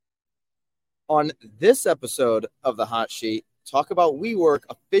On this episode of the Hot Sheet, talk about WeWork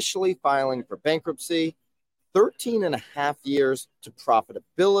officially filing for bankruptcy, 13 and a half years to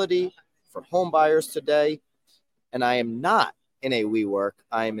profitability for home buyers today. And I am not in a WeWork.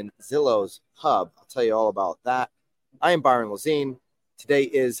 I am in Zillow's hub. I'll tell you all about that. I am Byron Lazine. Today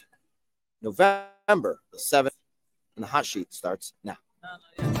is November the 7th, and the Hot Sheet starts now.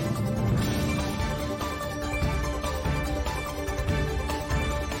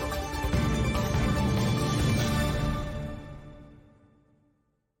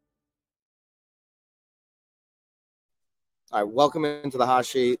 All right, welcome into the Hot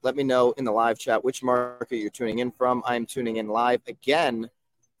Sheet. Let me know in the live chat which market you're tuning in from. I'm tuning in live again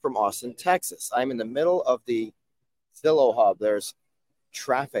from Austin, Texas. I'm in the middle of the Zillow hub. There's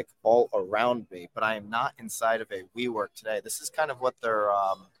traffic all around me, but I am not inside of a WeWork today. This is kind of what their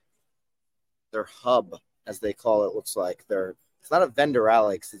hub, as they call it, looks like. It's not a vendor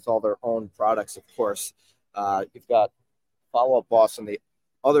alley because it's all their own products, of course. You've got Follow Up Boss on the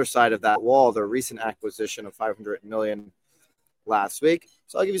other side of that wall, their recent acquisition of $500 million last week.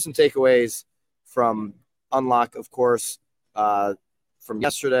 So I'll give you some takeaways from Unlock, of course, from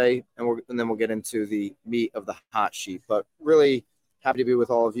yesterday, and then we'll get into the meat of the Hot Sheet. But really happy to be with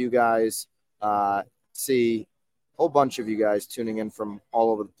all of you guys. See a whole bunch of you guys tuning in from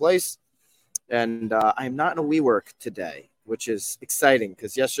all over the place. And I am not in a WeWork today, which is exciting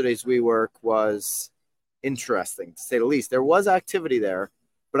because yesterday's WeWork was interesting, to say the least. There was activity there,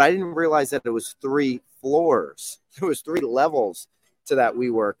 but I didn't realize that it was 3 floors. There was 3 levels to that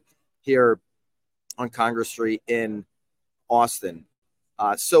WeWork here on Congress Street in Austin.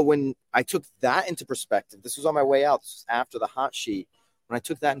 So when I took that into perspective, this was on my way out. This was after the Hot Sheet. When I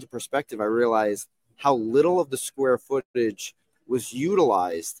took that into perspective, I realized how little of the square footage was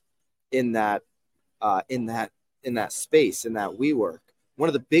utilized in that space, in that WeWork. One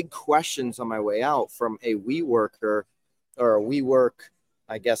of the big questions on my way out from a WeWorker or a WeWork,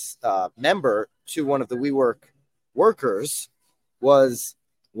 I guess, member to one of the WeWork workers was,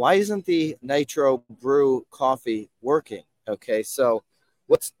 why isn't the Nitro Brew coffee working? Okay, so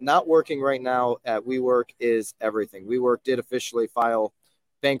what's not working right now at WeWork is everything. WeWork did officially file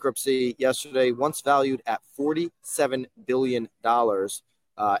bankruptcy yesterday, once valued at $47 billion.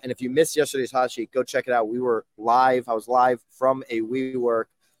 And if you missed yesterday's Hot Sheet, go check it out. We were live. I was live from a WeWork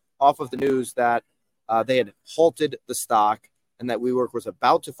off of the news that they had halted the stock and that WeWork was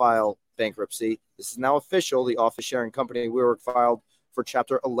about to file bankruptcy. This is now official. The office sharing company WeWork filed for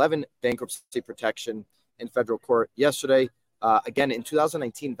Chapter 11 bankruptcy protection in federal court yesterday. Again, in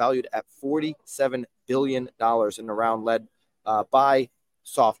 2019, valued at $47 billion in a round led by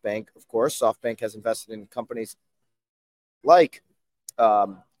SoftBank. Of course, SoftBank has invested in companies like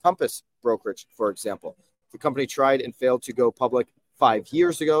Compass Brokerage, for example. The company tried and failed to go public 5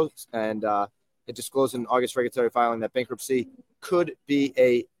 years ago, and it disclosed in August regulatory filing that bankruptcy could be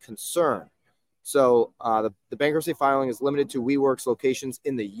a concern. So the bankruptcy filing is limited to WeWork's locations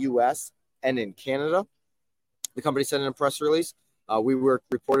in the U.S. and in Canada. The company said in a press release, WeWork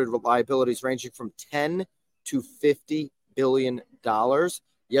reported liabilities ranging from $10 to $50 billion.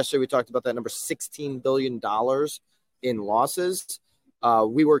 Yesterday, we talked about that number, $16 billion in losses.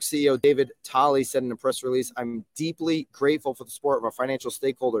 WeWork CEO David Tolley said in a press release, I'm deeply grateful for the support of our financial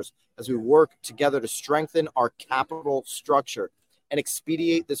stakeholders as we work together to strengthen our capital structure and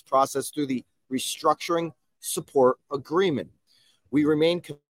expedite this process through the restructuring support agreement. We remain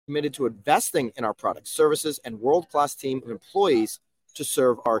committed to investing in our products, services, and world-class team of employees to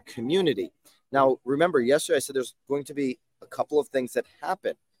serve our community. Now, remember, yesterday I said there's going to be a couple of things that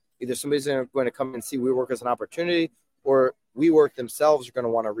happen. Either somebody's going to come and see WeWork as an opportunity, or WeWork themselves are going to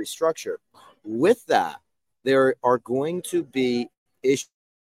want to restructure. With that, there are going to be issues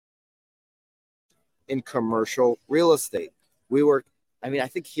in commercial real estate. WeWork, I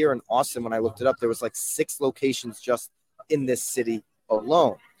think here in Austin, when I looked it up, there was like 6 locations just in this city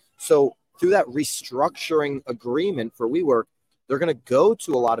alone. So through that restructuring agreement for WeWork, they're going to go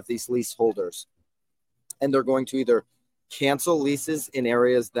to a lot of these leaseholders, and they're going to either cancel leases in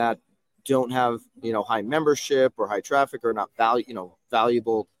areas that don't have, high membership or high traffic or not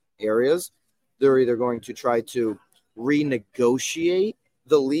valuable areas. They're either going to try to renegotiate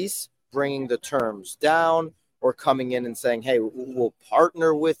the lease, bringing the terms down, or coming in and saying, hey, we'll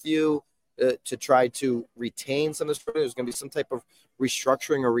partner with you to try to retain some of this. There's going to be some type of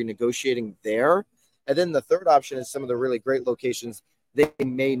restructuring or renegotiating there. And then the third option is some of the really great locations, they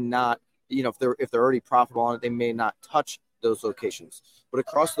may not, if they're already profitable on it, they may not touch those locations. But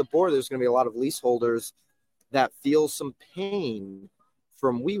across the board, there's going to be a lot of leaseholders that feel some pain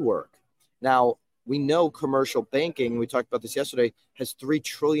from WeWork. Now, we know commercial banking, we talked about this yesterday, has $3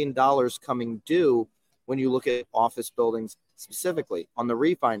 trillion coming due when you look at office buildings specifically on the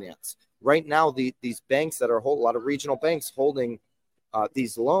refinance. Right now, these banks that are a lot of regional banks holding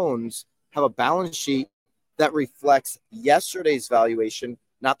these loans have a balance sheet that reflects yesterday's valuation,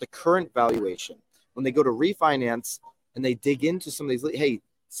 not the current valuation. When they go to refinance and they dig into some of these, hey,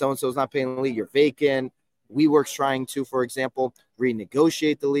 so-and-so's not paying the lease, you're vacant. WeWork's trying to, for example,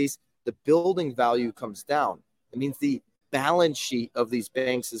 renegotiate the lease. The building value comes down. It means the balance sheet of these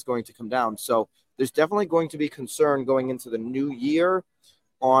banks is going to come down. So there's definitely going to be concern going into the new year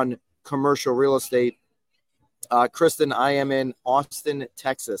on commercial real estate. Kristen, I am in Austin,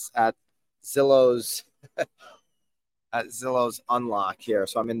 Texas at Zillow's Unlock here.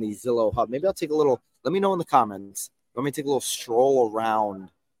 So I'm in the Zillow hub. Maybe I'll take a little, let me know in the comments. Let me take a little stroll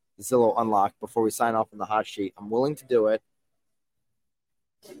around Zillow Unlock before we sign off on the hot sheet. I'm willing to do it.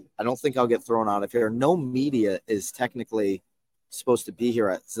 I don't think I'll get thrown out of here. No media is technically supposed to be here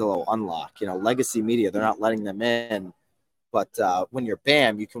at Zillow Unlock. Legacy media, they're not letting them in. But when you're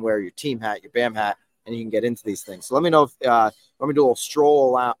BAM, you can wear your team hat, your BAM hat, and you can get into these things. So let me know if let me do a little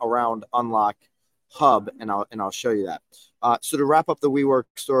stroll around Unlock Hub, and I'll show you that. So to wrap up the WeWork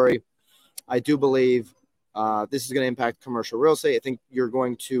story, I do believe this is going to impact commercial real estate. I think you're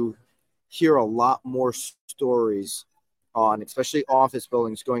going to hear a lot more stories on, especially office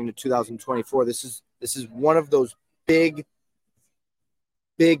buildings going to 2024. This is one of those big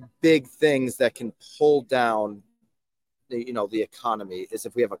things that can pull down the economy, is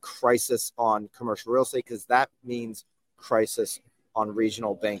if we have a crisis on commercial real estate, because that means crisis on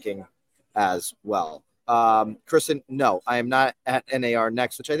regional banking as well. Kristen, no, I am not at NAR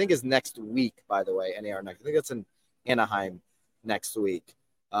Next, which I think is next week, by the way. NAR Next, I think that's in Anaheim next week.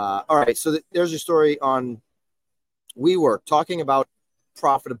 All right, so there's your story on WeWork, talking about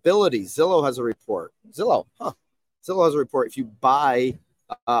profitability. Zillow has a report. Zillow has a report. If you buy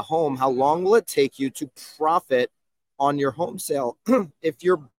a home, how long will it take you to profit on your home sale if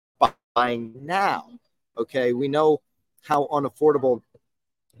you're buying now? Okay, we know how unaffordable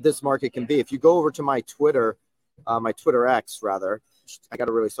this market can be. If you go over to my Twitter X, rather, I got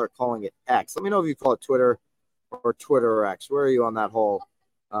to really start calling it X. Let me know if you call it Twitter or Twitter X. Where are you on that whole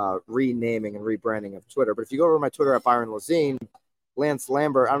renaming and rebranding of Twitter? But if you go over to my Twitter at Byron Lazine, Lance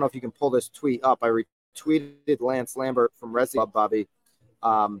Lambert, I don't know if you can pull this tweet up. I retweeted Lance Lambert from Resi Club, Bobby.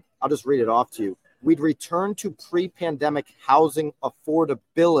 I'll just read it off to you. We'd return to pre-pandemic housing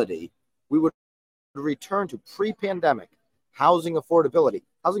affordability. We would return to pre-pandemic housing affordability.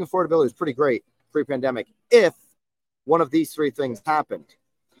 Housing affordability is pretty great pre-pandemic if one of these three things happened.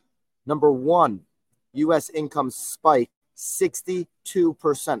 Number one, U.S. income spike 62%.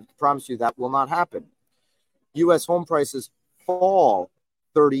 I promise you that will not happen. U.S. home prices fall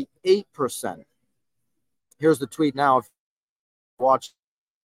 38%. Here's the tweet now. If you watch,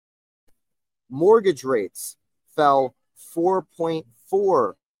 mortgage rates fell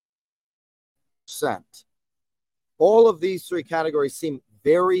 4.4%. All of these three categories seem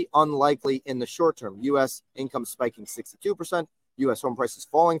very unlikely in the short term. U.S. income spiking 62%, U.S. home prices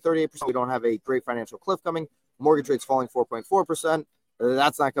falling 38%. We don't have a great financial cliff coming. Mortgage rates falling 4.4%.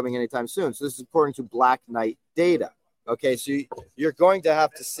 That's not coming anytime soon. So this is according to Black Knight data. Okay, so you're going to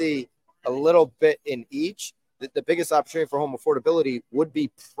have to see a little bit in each. The biggest opportunity for home affordability would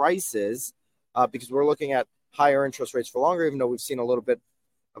be prices, because we're looking at higher interest rates for longer, even though we've seen a little bit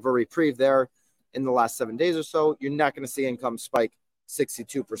of a reprieve there in the last 7 days or so. You're not going to see income spike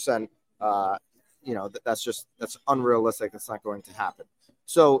 62%. That's unrealistic. That's not going to happen.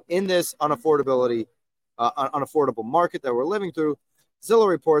 So in this unaffordable market that we're living through, Zillow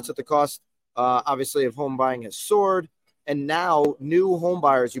reports that the cost, obviously, of home buying has soared. And now new home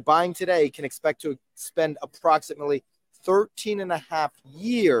buyers, you're buying today, can expect to spend approximately 13 and a half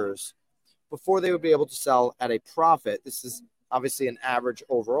years before they would be able to sell at a profit. This is obviously an average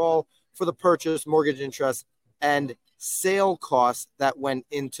overall for the purchase, mortgage interest, and sale costs that went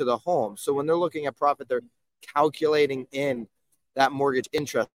into the home. So when they're looking at profit, they're calculating in that mortgage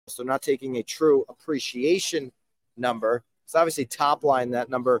interest. They're not taking a true appreciation number. So obviously top line, that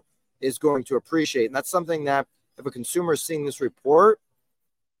number is going to appreciate. And that's something that if a consumer is seeing this report,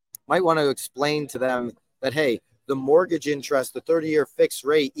 might want to explain to them that, hey, the mortgage interest, the 30-year fixed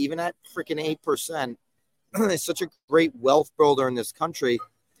rate, even at freaking 8%, is such a great wealth builder in this country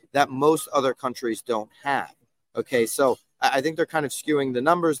that most other countries don't have. Okay, so I think they're kind of skewing the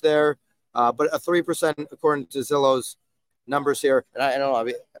numbers there. But a 3%, according to Zillow's numbers here, and I don't know,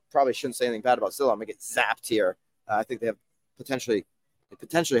 I probably shouldn't say anything bad about Zillow. I'm going to get zapped here. I think they potentially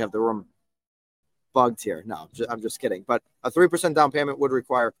have the room bugged here. No, I'm just kidding. But a 3% down payment would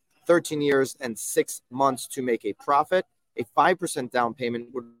require 13 years and 6 months to make a profit. A 5% down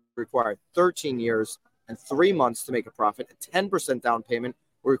payment would require 13 years and 3 months to make a profit. A 10% down payment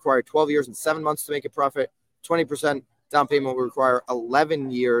will require 12 years and 7 months to make a profit. 20% down payment will require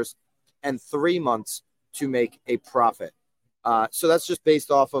 11 years and 3 months to make a profit. So that's just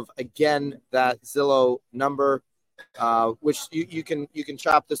based off of, again, that Zillow number, which you can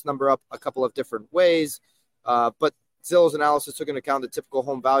chop this number up a couple of different ways. But Zillow's analysis took into account the typical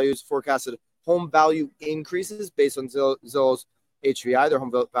home values, forecasted home value increases based on Zillow's HVI, their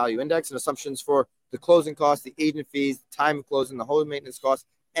home value index, and assumptions for the closing costs, the agent fees, the time of closing, the home maintenance costs,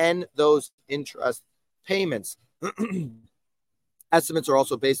 and those interest payments. Estimates are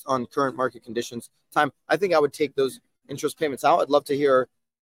also based on current market conditions. I think I would take those interest payments out. I'd love to hear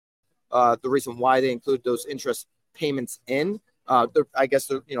the reason why they include those interest payments in. I guess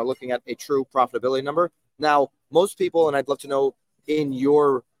they're looking at a true profitability number. Now, most people, and I'd love to know in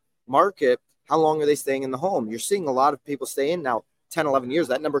your market, how long are they staying in the home? You're seeing a lot of people stay in now 10, 11 years.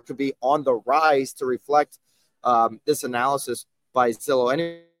 That number could be on the rise to reflect this analysis by Zillow.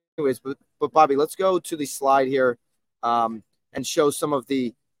 Anyways, but Bobby, let's go to the slide here and show some of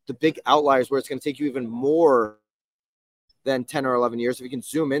the big outliers where it's going to take you even more than 10 or 11 years. If you can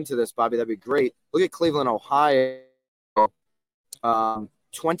zoom into this, Bobby, that'd be great. Look at Cleveland, Ohio.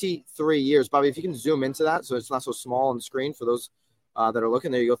 23 years. Bobby, if you can zoom into that so it's not so small on the screen for those that are looking.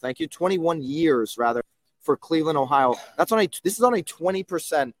 There you go. Thank you. 21 years, rather, for Cleveland, Ohio. This is on a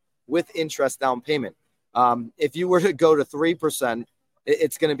 20% with interest down payment. If you were to go to 3%,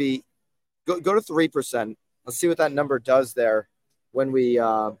 it's going to be go to 3%. Let's see what that number does there when we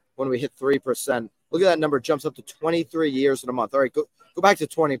hit 3%. Look at that number, jumps up to 23 years in a month. All right, go back to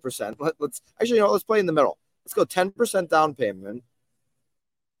 20%. Let's play in the middle. Let's go 10% down payment.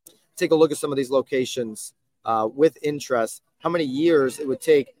 Take a look at some of these locations with interest, how many years it would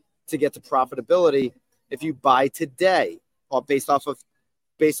take to get to profitability if you buy today, based off of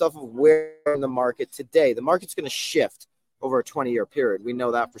where in the market today. The market's going to shift over a 20-year period. We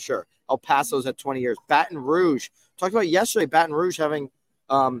know that for sure. El Paso's at 20 years. Baton Rouge, talked about yesterday, Baton Rouge having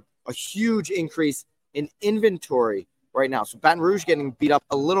a huge increase in inventory right now. So Baton Rouge getting beat up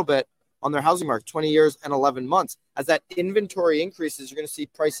a little bit on their housing market, 20 years and 11 months. As that inventory increases, you're going to see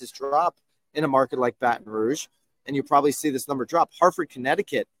prices drop in a market like Baton Rouge, and you probably see this number drop. Hartford,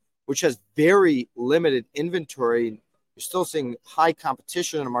 Connecticut, which has very limited inventory, you're still seeing high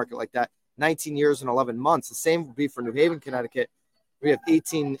competition in a market like that, 19 years and 11 months. The same would be for New Haven, Connecticut. We have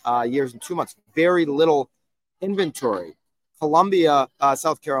 18 years and 2 months, very little inventory. Columbia,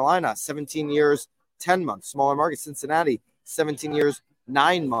 South Carolina, 17 years, 10 months. Smaller market. Cincinnati, 17 years,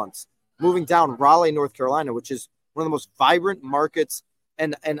 9 months. Moving down, Raleigh, North Carolina, which is one of the most vibrant markets.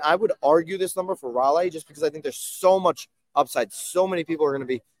 And I would argue this number for Raleigh just because I think there's so much upside. So many people are going to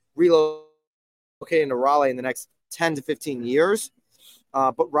be relocating to Raleigh in the next 10 to 15 years.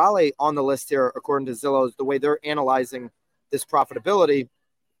 But Raleigh on the list here, according to Zillow, the way they're analyzing this profitability,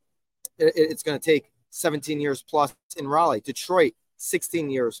 it's going to take 17 years plus in Raleigh. Detroit, 16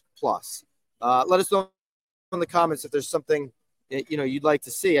 years plus. Let us know in the comments if there's something you'd like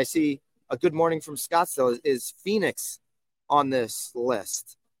to see. I see a good morning from Scottsdale. Is Phoenix on this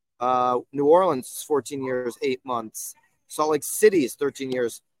list? New Orleans is 14 years, 8 months. Salt Lake City is 13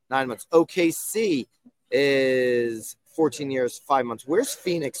 years, 9 months. OKC is 14 years, 5 months. Where's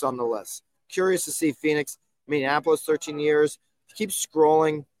Phoenix on the list? Curious to see Phoenix. Minneapolis, 13 years. Keep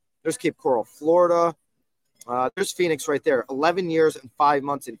scrolling. There's Cape Coral, Florida. There's Phoenix right there. 11 years and 5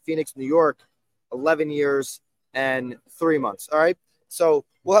 months in Phoenix, New York. 11 years and 3 months. All right. So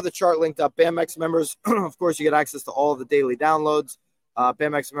we'll have the chart linked up. BAMX members, of course, you get access to all of the daily downloads.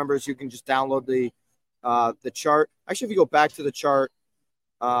 BAMX members, you can just download the chart. Actually, if you go back to the chart,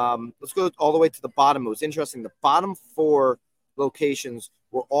 let's go all the way to the bottom. It was interesting. The bottom 4 locations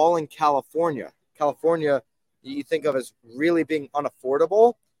were all in California. California, you think of as really being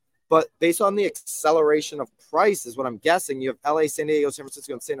unaffordable, but based on the acceleration of price is what I'm guessing. You have LA, San Diego, San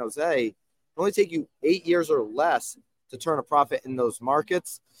Francisco, and San Jose. It only take you 8 years or less to turn a profit in those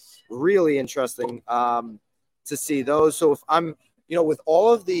markets. Really interesting to see those. So if I'm,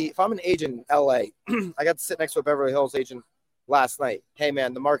 if I'm an agent in LA, I got to sit next to a Beverly Hills agent last night. Hey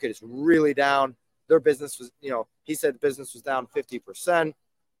man, the market is really down. Their business was, he said the business was down 50%.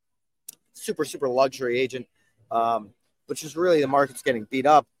 Super luxury agent, which is really the market's getting beat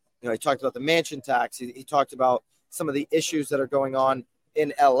up. He talked about the mansion tax. He talked about some of the issues that are going on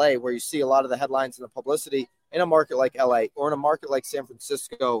in LA, where you see a lot of the headlines and the publicity in a market like LA or in a market like San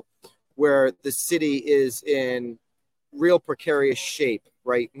Francisco, where the city is in real precarious shape,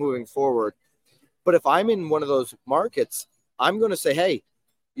 right, moving forward. But if I'm in one of those markets, I'm going to say, hey,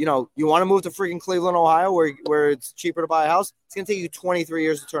 you want to move to freaking Cleveland, Ohio, where it's cheaper to buy a house. It's going to take you 23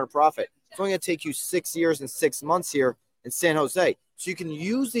 years to turn a profit. It's only going to take you 6 years and 6 months here in San Jose. So you can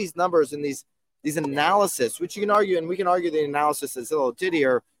use these numbers and these analysis, which you can argue, and we can argue the analysis that Zillow did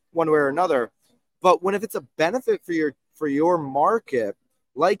here one way or another. But if it's a benefit for your market,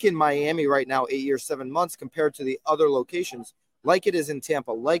 like in Miami right now, 8 years, 7 months, compared to the other locations, like it is in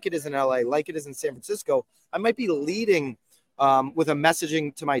Tampa, like it is in LA, like it is in San Francisco, I might be leading with a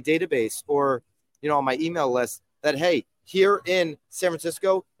messaging to my database or, on my email list that, hey, here in San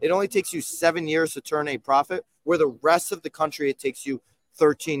Francisco, it only takes you 7 years to turn a profit, where the rest of the country, it takes you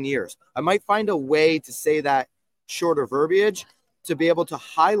 13 years. I might find a way to say that shorter verbiage to be able to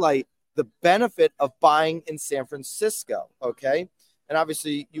highlight the benefit of buying in San Francisco. Okay. And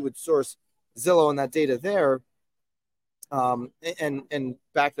obviously you would source Zillow and that data there and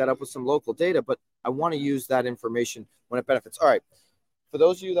back that up with some local data. But I want to use that information when it benefits. All right. For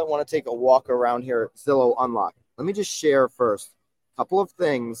those of you that want to take a walk around here, Zillow Unlock, let me just share first a couple of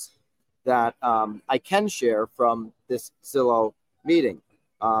things that I can share from this Zillow meeting.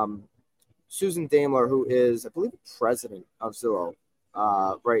 Susan Daimler, who is, I believe, president of Zillow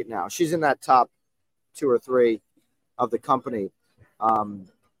right now. She's in that top 2 or 3 of the company.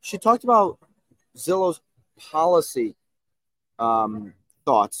 She talked about Zillow's policy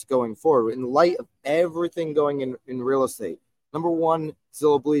thoughts going forward in light of everything going in real estate. Number one,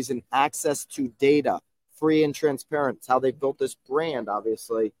 Zillow believes in access to data, free and transparent. It's how they built this brand,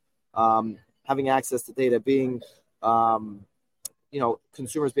 obviously. Having access to data, being,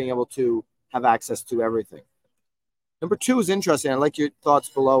 consumers being able to have access to everything. Number 2 is interesting. I'd like your thoughts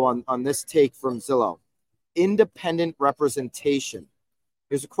below on this take from Zillow. Independent representation.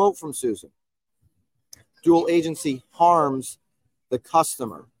 Here's a quote from Susan. Dual agency harms the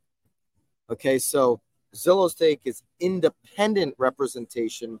customer. Okay, so Zillow's take is independent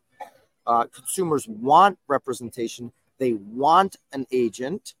representation. Consumers want representation. They want an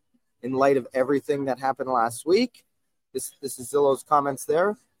agent in light of everything that happened last week. This is Zillow's comments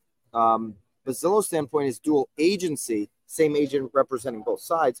there. But Zillow's standpoint is dual agency, same agent representing both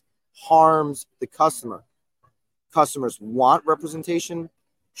sides, harms the customer. Customers want representation,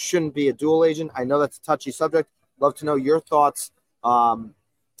 shouldn't be a dual agent. I know that's a touchy subject. Love to know your thoughts on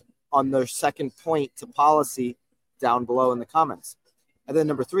their second point to policy down below in the comments. And then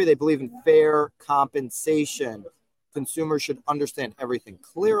number 3, they believe in fair compensation. Consumers should understand everything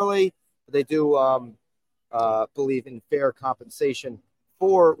clearly. But they do believe in fair compensation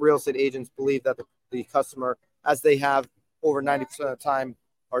for real estate agents, believe that the customer, as they have over 90% of the time,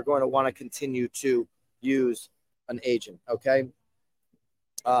 are going to want to continue to use an agent. Okay.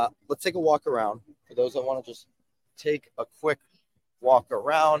 Let's take a walk around. For those that want to just take a quick walk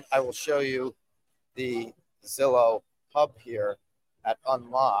around, I will show you the Zillow hub here at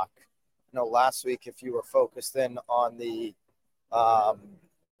Unlock. Last week, if you were focused in on the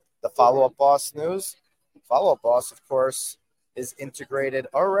Follow Up Boss news, Follow Up Boss, of course, is integrated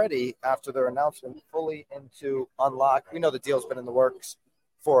already after their announcement fully into Unlock. We know the deal's been in the works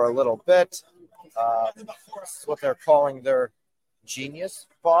for a little bit. This is what they're calling their Genius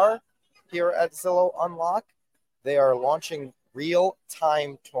Bar here at Zillow Unlock. They are launching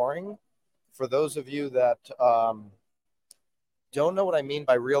real-time touring. For those of you that don't know what I mean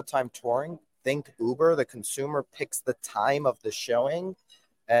by real-time touring, think Uber. The consumer picks the time of the showing,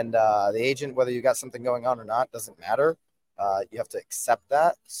 and the agent, whether you got something going on or not, doesn't matter. You have to accept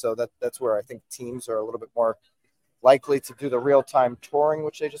that. So that's where I think teams are a little bit more likely to do the real-time touring,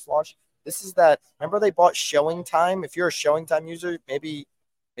 which they just launched. This is that. Remember, they bought Showing Time. If you're a Showing Time user, maybe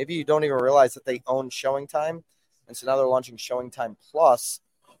you don't even realize that they own Showing Time, and so now they're launching Showing Time Plus,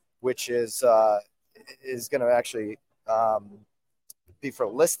 which is going to actually be for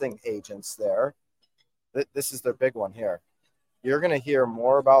listing agents. There, this is their big one here. You're going to hear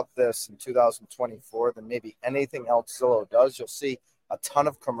more about this in 2024 than maybe anything else Zillow does. You'll see a ton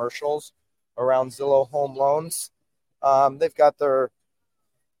of commercials around Zillow Home Loans. They've got their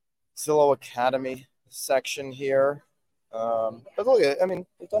Zillow Academy section here. But look, I mean,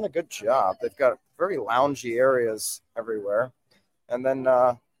 they've done a good job. They've got very loungy areas everywhere. And then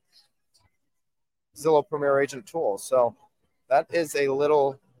Zillow Premier Agent Tools. So that is a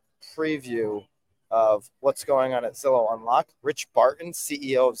little preview of what's going on at Zillow Unlock. Rich Barton,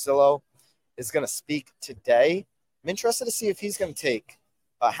 CEO of Zillow, is going to speak today. I'm interested to see if he's going to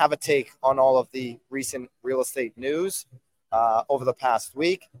have a take on all of the recent real estate news over the past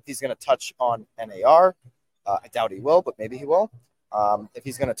week. He's going to touch on NAR. I doubt he will, but maybe he will. If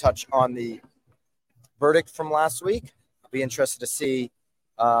he's going to touch on the verdict from last week, I'll be interested to see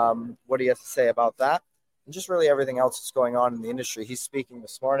what he has to say about that. and just really everything else that's going on in the industry. He's speaking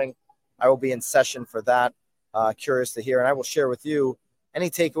this morning. I will be in session for that. Curious to hear, and I will share with you any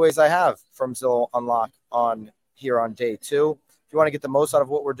takeaways I have from Zillow Unlock on day 2. If you want to get the most out of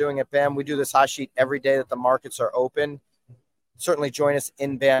what we're doing at BAM, we do this hot sheet every day that the markets are open. Certainly join us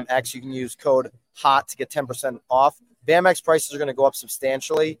in BAMX. You can use code HOT to get 10% off. BAMX prices are going to go up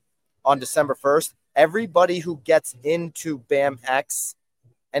substantially on December 1st. Everybody who gets into BAMX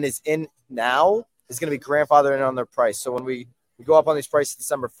and is in now is going to be grandfathered in on their price. So when we go up on these prices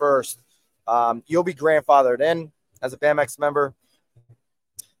December 1st, you'll be grandfathered in as a BAMX member.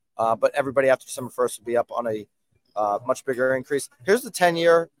 But everybody after December 1st will be up on a much bigger increase. Here's the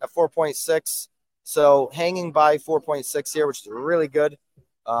 10-year at 4.6. So hanging by 4.6 here, which is really good.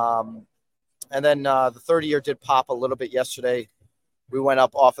 And then the 30-year did pop a little bit yesterday. We went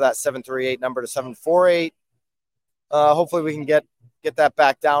up off of that 738 number to 748. Hopefully we can get that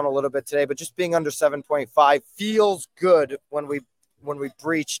back down a little bit today, but just being under 7.5 feels good when we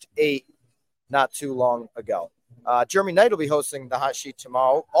breached 8 not too long ago. Jeremy Knight will be hosting the hot sheet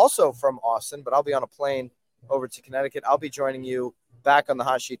tomorrow, also from Austin, but I'll be on a plane over to Connecticut. I'll be joining you back on the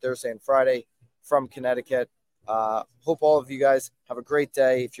hot sheet Thursday and Friday from Connecticut. Hope all of you guys have a great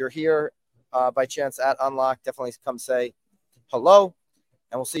day. If you're here by chance at Unlock, definitely come say hello,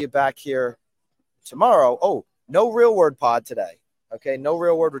 and we'll see you back here tomorrow. Oh, no Real Word pod today. Okay, no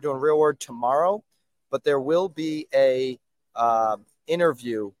Real Word. We're doing Real Word tomorrow, but there will be a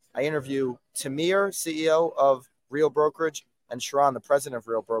interview. I interview Tamir, CEO of Real Brokerage, and Sharon, the president of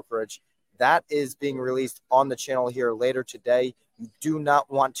Real Brokerage. That is being released on the channel here later today. You do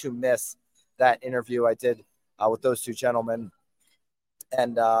not want to miss that interview I did with those two gentlemen.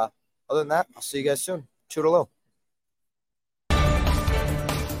 And other than that, I'll see you guys soon. Toodaloo.